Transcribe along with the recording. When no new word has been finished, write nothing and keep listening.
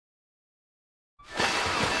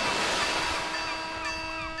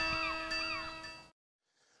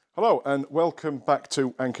Hello and welcome back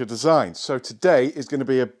to Anchor Design. So today is going to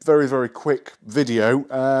be a very quick video,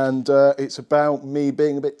 and it's about me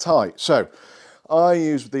being a bit tight. So I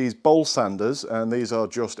use these bowl sanders, and these are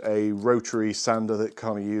just a rotary sander that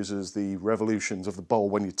kind of uses the revolutions of the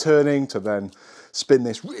bowl when you're turning to then spin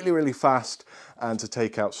this really fast and to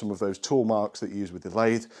take out some of those tool marks that you use with the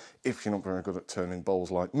lathe if you're not very good at turning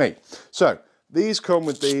bowls like me. So these come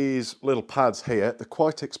with these little pads here. They're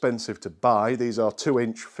quite expensive to buy. These are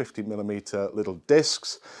 2-inch 50mm little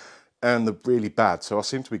discs, and they're really bad. So I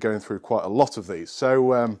seem to be going through quite a lot of these.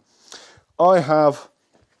 So I have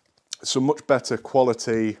some much better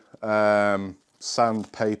quality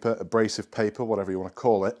sandpaper, abrasive paper, whatever you want to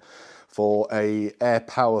call it, for a air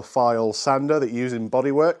power file sander that you use in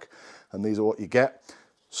bodywork, and these are what you get.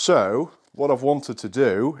 So what I've wanted to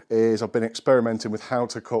do is I've been experimenting with how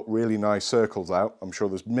to cut really nice circles out. I'm sure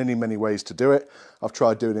there's many ways to do it. I've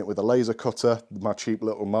tried doing it with a laser cutter, my cheap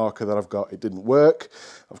little marker that I've got, it didn't work.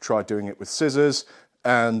 I've tried doing it with scissors,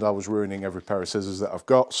 and I was ruining every pair of scissors that I've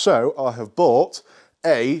got. So I have bought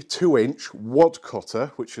a 2-inch Wad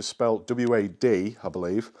Cutter, which is spelled W-A-D, I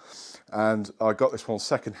believe. And I got this one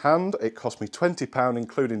second hand. It cost me £20,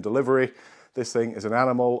 including delivery. This thing is an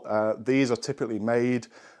animal. These are typically made,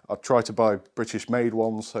 I try to buy British made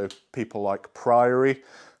ones, so people like Priory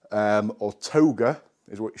or Toga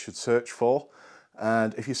is what you should search for.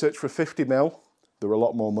 And if you search for 50mm, they're a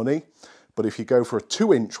lot more money. But if you go for a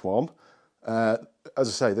 2-inch one, as I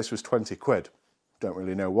say, this was 20 quid. Don't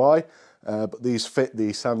really know why, but these fit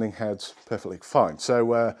the sanding heads perfectly fine.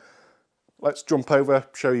 So let's jump over,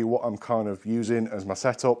 show you what I'm kind of using as my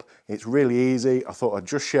setup. It's really easy. I thought I'd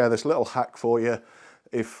just share this little hack for you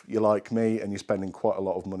if you're like me and you're spending quite a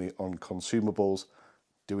lot of money on consumables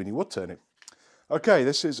doing your wood turning. Okay,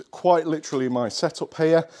 this is quite literally my setup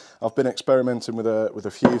here. I've been experimenting with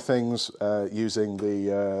a few things using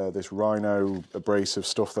this Rhino abrasive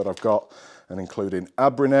stuff that I've got, and including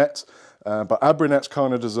Abrinet. But Abrinet's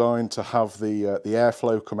kind of designed to have the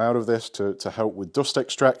airflow come out of this to help with dust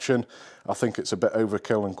extraction. I think it's a bit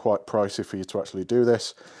overkill and quite pricey for you to actually do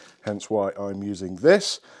this, hence why I'm using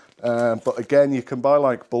this. But again, you can buy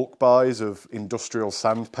like bulk buys of industrial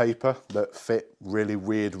sandpaper that fit really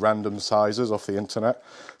weird random sizes off the internet.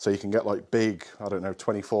 So you can get like big, I don't know,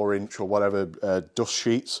 24-inch or whatever dust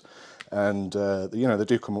sheets, and you know, they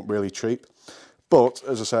do come up really cheap. But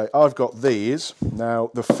as I say, I've got these.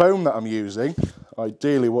 Now the foam that I'm using,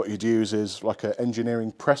 ideally what you'd use is like an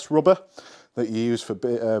engineering press rubber that you use for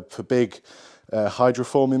big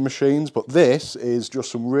hydroforming machines. But this is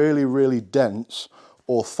just some really dense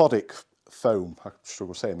orthotic foam. I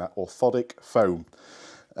struggle saying that, orthotic foam.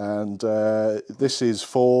 And this is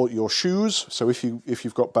for your shoes. So if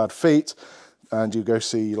you've got bad feet and you go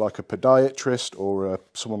see like a podiatrist or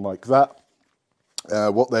someone like that,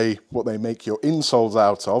 what they make your insoles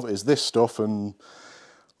out of is this stuff and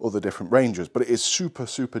other different ranges. But it is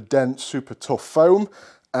super dense, super tough foam,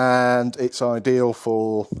 and it's ideal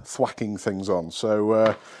for thwacking things on.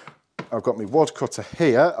 So I've got my Wad Cutter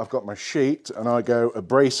here, I've got my sheet, and I go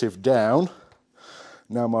abrasive down.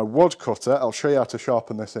 Now my Wad Cutter, I'll show you how to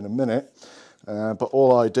sharpen this in a minute, but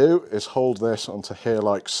all I do is hold this onto here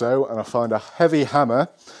like so, and I find a heavy hammer,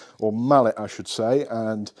 or mallet I should say,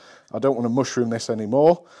 and I don't want to mushroom this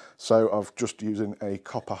anymore, so I'm just using a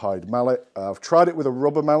copper hide mallet. I've tried it with a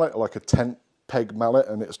rubber mallet, like a tent peg mallet,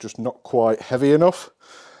 and it's just not quite heavy enough,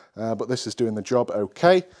 but this is doing the job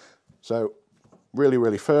okay. So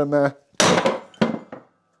really firm there.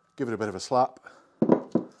 Give it a bit of a slap.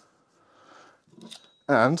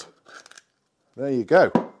 And there you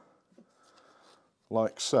go.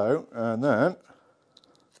 Like so. And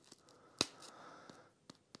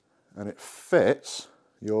it fits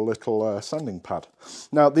your little sanding pad.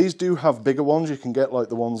 Now these do have bigger ones. You can get like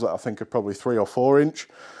the ones that I think are probably 3 or 4 inch,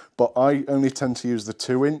 but I only tend to use the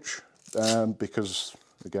 2-inch because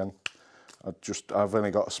again, I've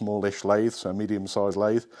only got a smallish lathe, so a medium-sized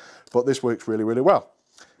lathe, but this works really well.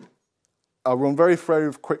 I'll run very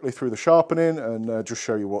quickly through the sharpening and just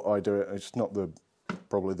show you what I do. It's not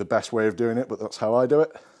probably the best way of doing it, but that's how I do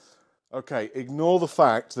it. Okay, ignore the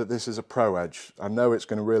fact that this is a Pro Edge. I know it's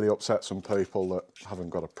going to really upset some people that haven't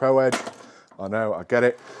got a Pro Edge. I know, I get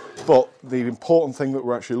it. But the important thing that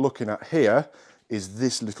we're actually looking at here is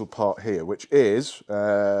this little part here, which is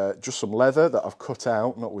just some leather that I've cut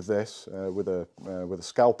out, not with this, with a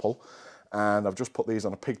scalpel. And I've just put these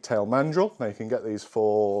on a pigtail mandrel. Now you can get these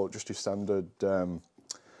for just your standard,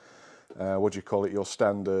 what do you call it, your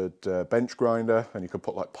standard bench grinder, and you can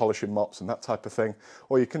put like polishing mops and that type of thing.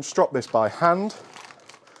 Or you can strop this by hand,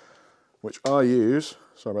 which I use,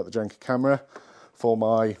 sorry about the janky camera, for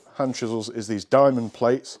my hand chisels is these diamond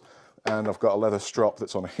plates. and I've got a leather strop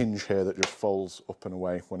that's on a hinge here that just folds up and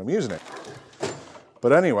away when I'm using it.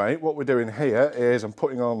 But anyway, what we're doing here is I'm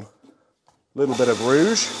putting on a little bit of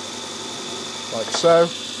rouge, like so,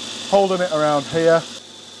 holding it around here.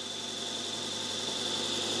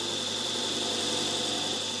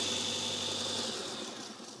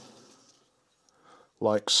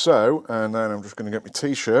 Like so, and then I'm just going to get my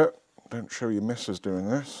t-shirt. Don't show your missus doing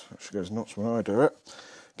this, she goes nuts when I do it.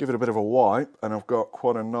 Give it a bit of a wipe, and I've got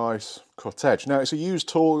quite a nice cut edge. Now it's a used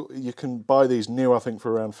tool, you can buy these new I think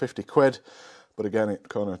for around 50 quid, but again it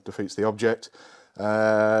kind of defeats the object.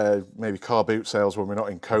 Maybe car boot sales when we're not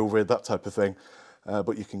in COVID, that type of thing.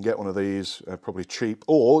 But you can get one of these probably cheap,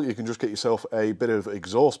 or you can just get yourself a bit of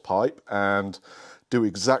exhaust pipe and do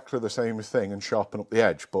exactly the same thing and sharpen up the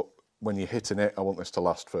edge. But when you're hitting it, I want this to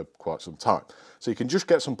last for quite some time. So you can just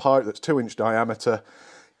get some pipe that's 2-inch diameter,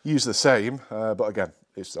 use the same, but again,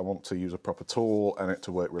 I want to use a proper tool and it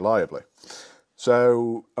to work reliably.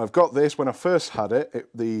 So I've got this. When I first had it,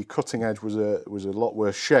 the cutting edge was a lot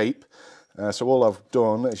worse shape. So all I've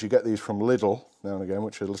done is you get these from Lidl now and again,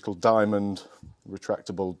 which are little diamond,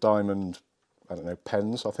 retractable diamond, I don't know,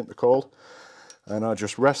 pens I think they're called. And I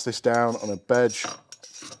just rest this down on a bench,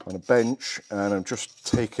 and I'm just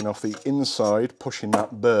taking off the inside, pushing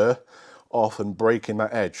that burr off and breaking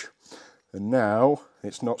that edge. And now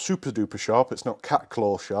it's not super duper sharp, it's not cat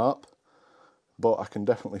claw sharp, but I can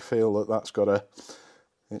definitely feel that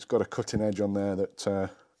it's got a cutting edge on there that's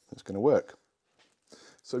going to work.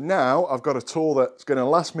 So now I've got a tool that's going to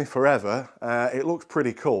last me forever. It looks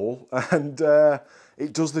pretty cool, and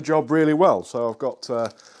it does the job really well. So I've got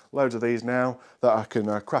loads of these now that I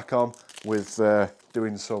can crack on with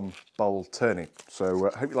doing some bowl turning. So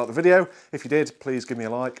I hope you liked the video. If you did, please give me a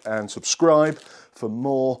like and subscribe for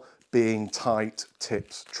more being tight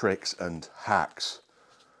tips, tricks and hacks.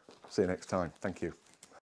 See you next time. Thank you.